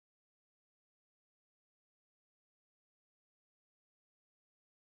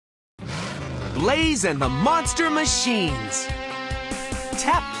Blaze and the Monster Machines.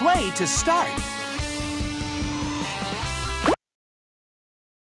 Tap play to start.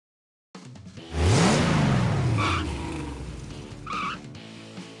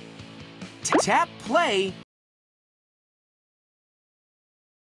 Tap play.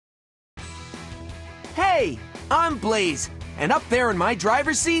 Hey, I'm Blaze, and up there in my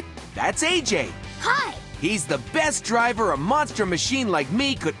driver's seat, that's AJ. Hi! He's the best driver a monster machine like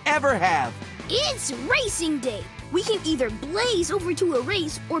me could ever have. It's racing day! We can either blaze over to a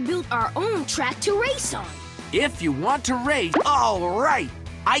race or build our own track to race on. If you want to race, all right!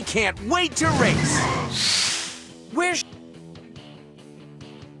 I can't wait to race! Where's...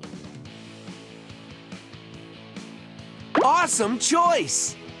 Awesome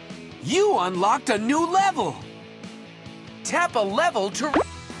choice! You unlocked a new level! Tap a level to...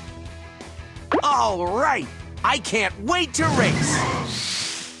 All right! I can't wait to race!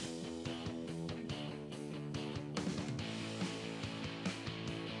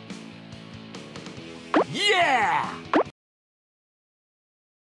 Yeah!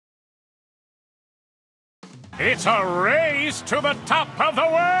 It's a race to the top of the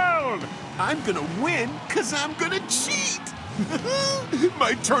world! I'm gonna win, 'cause I'm gonna cheat!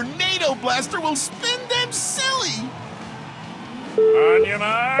 My tornado blaster will spin them silly! On your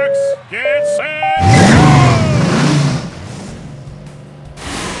marks, get set,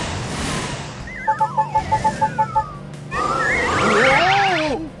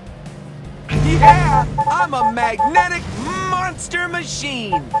 Whoa! Yeah! I'm a magnetic monster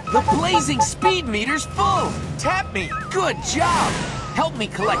machine! The blazing speed meter's full! Tap me! Good job! Help me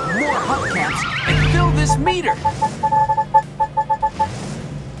collect more hubcaps and fill this meter!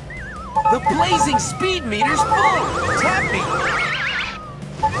 The blazing speed meter's full! Tap me!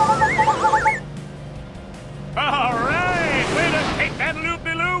 all right, way to take that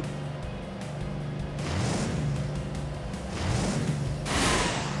loop-de-loop!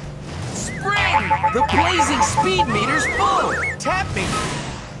 Spring! The blazing speed meter's full! Tap me!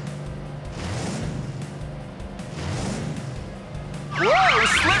 Whoa,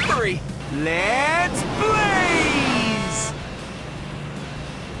 slippery! Let's blaze!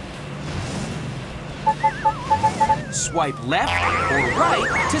 Swipe left or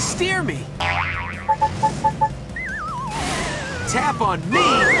right to steer me. Tap on me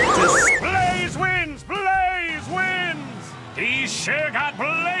to... Blaze wins! Blaze wins! He's sure got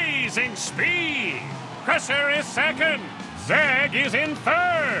blazing speed! Crusher is second. ZEG is in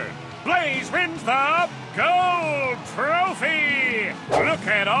third. Blaze wins the gold trophy! Look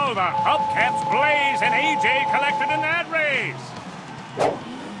at all the hubcaps Blaze and AJ collected in that race!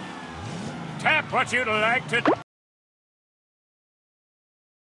 Tap what you'd like to...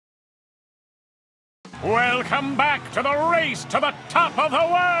 Welcome back to the race to the top of the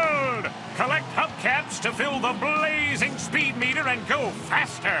world! Collect hubcaps to fill the blazing speed meter and go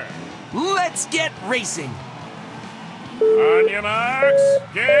faster! Let's get racing! On your marks,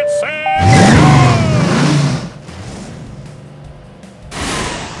 get set,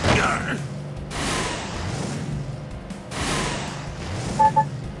 go!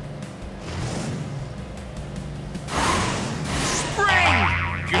 Spring!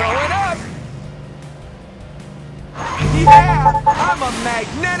 Going up! Yeah! I'm a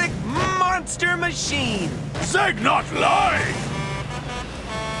magnetic monster machine! ZEG not lie!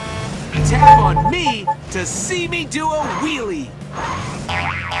 Tap on me to see me do a wheelie.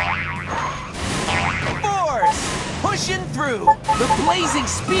 Force! Pushing through. The blazing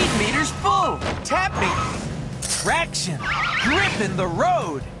speed meter's full. Tap me. Traction. Gripping the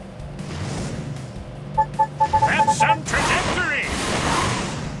road. That's some trajectory!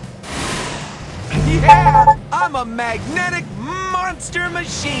 Yeah! I'm a magnetic monster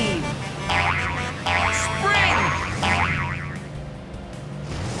machine. Spring!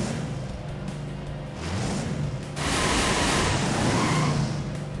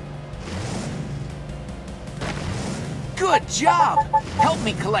 Good job! Help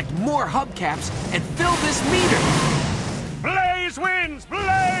me collect more hubcaps and fill this meter! Blaze wins!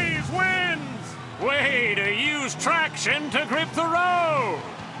 Blaze wins! Way to use traction to grip the road!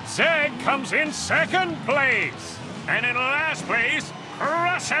 ZEG comes in second place! And in last place,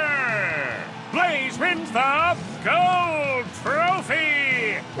 Crusher! Blaze wins the gold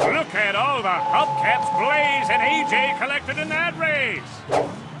trophy! Look at all the hubcaps Blaze and AJ collected in that race!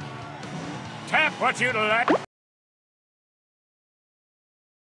 Tap what you'd like.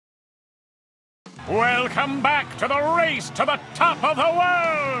 Welcome back to the race to the top of the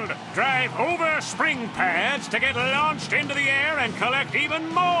world! Drive over spring pads to get launched into the air and collect even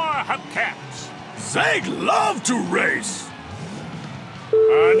more hubcaps. ZEG love to race!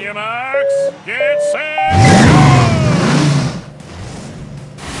 On your marks, get set, go!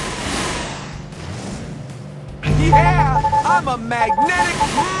 Yeah, I'm a magnetic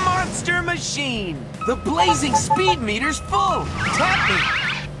monster machine. The blazing speed meter's full. Tap me.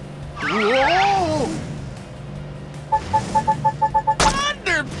 Whoa!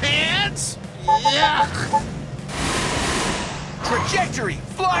 Underpants! Yuck! Trajectory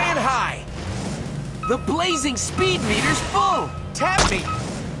flying high. The blazing speed meter's full. Tap me.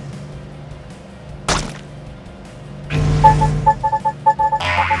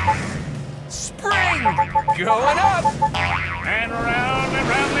 Spring! Going up. And round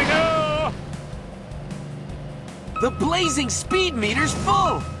we go! The blazing speed meter's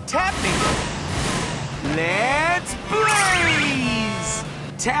full. Tap me. Let's blaze!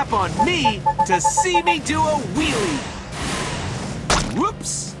 Tap on me to see me do a wheelie.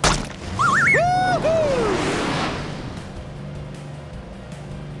 Whoops! Woohoo!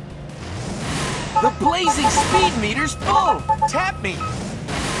 The blazing speed meter's full. Tap me.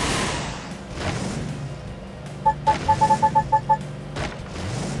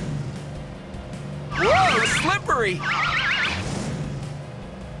 Whoa, slippery!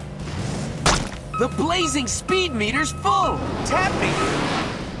 The blazing speed meter's full. Tap me.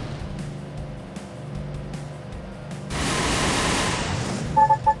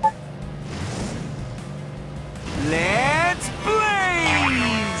 Let's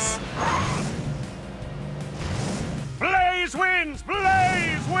blaze! Blaze wins!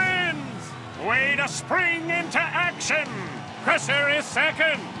 Blaze wins! Way to spring into action! Crusher is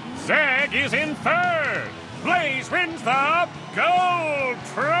second. ZEG is in third. Blaze wins the gold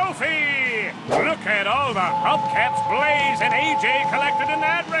trophy! Look at all the hubcaps Blaze and AJ collected in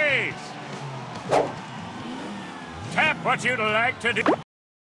that race! Tap what you'd like to do.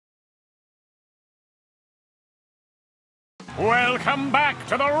 Welcome back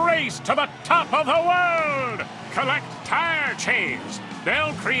to the race to the top of the world! Collect tire chains.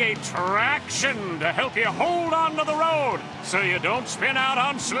 They'll create traction to help you hold on to the road so you don't spin out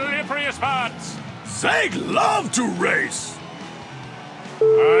on slippery spots. ZEG love to race!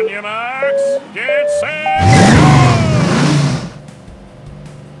 On your marks, get set,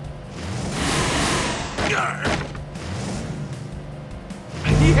 go!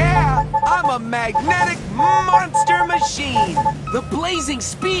 Yeah, I'm a magnetic monster machine. The blazing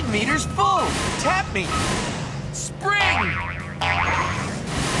speed meter's full. Tap me. Spring!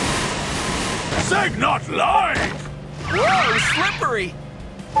 ZEG not lying! Whoa, slippery!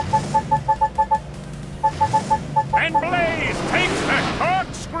 And Blaze takes the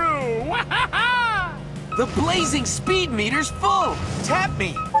corkscrew! Wahaha! The blazing speed meter's full. Tap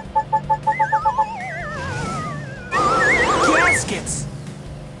me. Gaskets!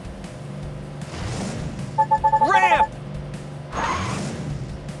 Ramp!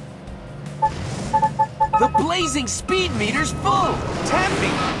 The blazing speed meter's full. Tap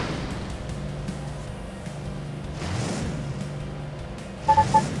me.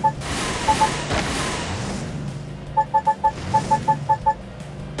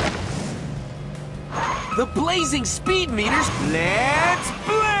 The blazing speed meters. Let's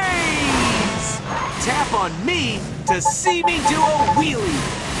blaze! Tap on me to see me do a wheelie.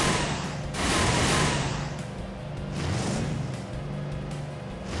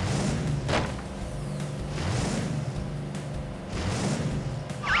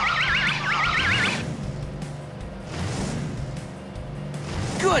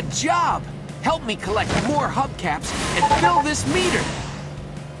 Good job! Help me collect more hubcaps and fill this meter.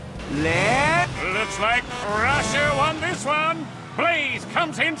 Looks like Crusher won this one. Blaze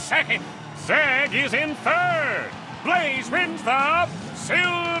comes in second. ZEG is in third. Blaze wins the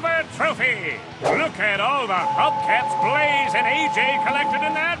silver trophy. Look at all the hubcaps Blaze and AJ collected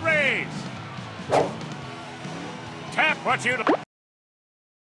in that race. Tap what you'd...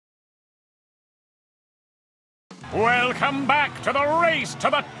 Welcome back to the race to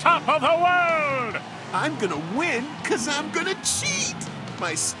the top of the world! I'm gonna win because I'm gonna cheat!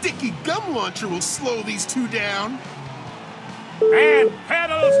 My sticky gum launcher will slow these two down. And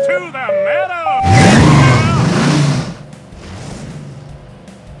pedals to the meadow!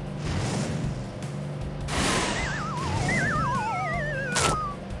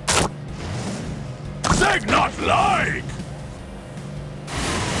 ZEG not like!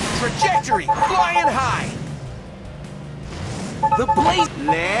 Trajectory flying high. The blaze.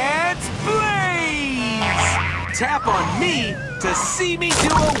 Let's blaze! Tap on me to see me do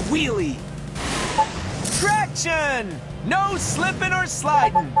a wheelie. Traction! No slipping or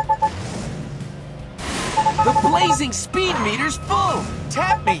sliding. The blazing speed meter's full.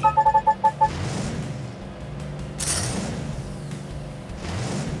 Tap me.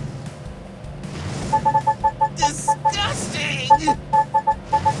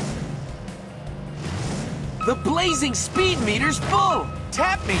 blazing speed meter's full.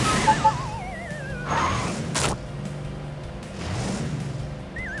 Tap me.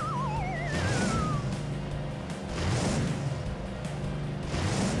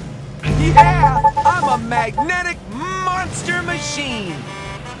 Yeah, I'm a magnetic monster machine.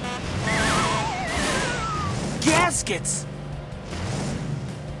 Gaskets.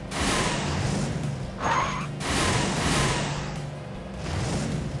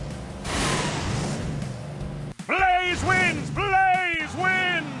 Blaze wins! Blaze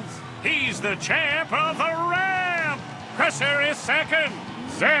wins! He's the champ of the ramp! Crusher is second.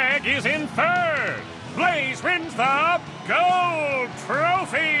 ZEG is in third. Blaze wins the gold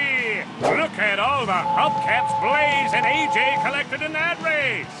trophy! Look at all the hubcaps Blaze and AJ collected in that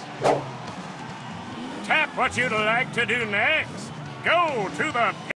race! Tap what you'd like to do next. Go to the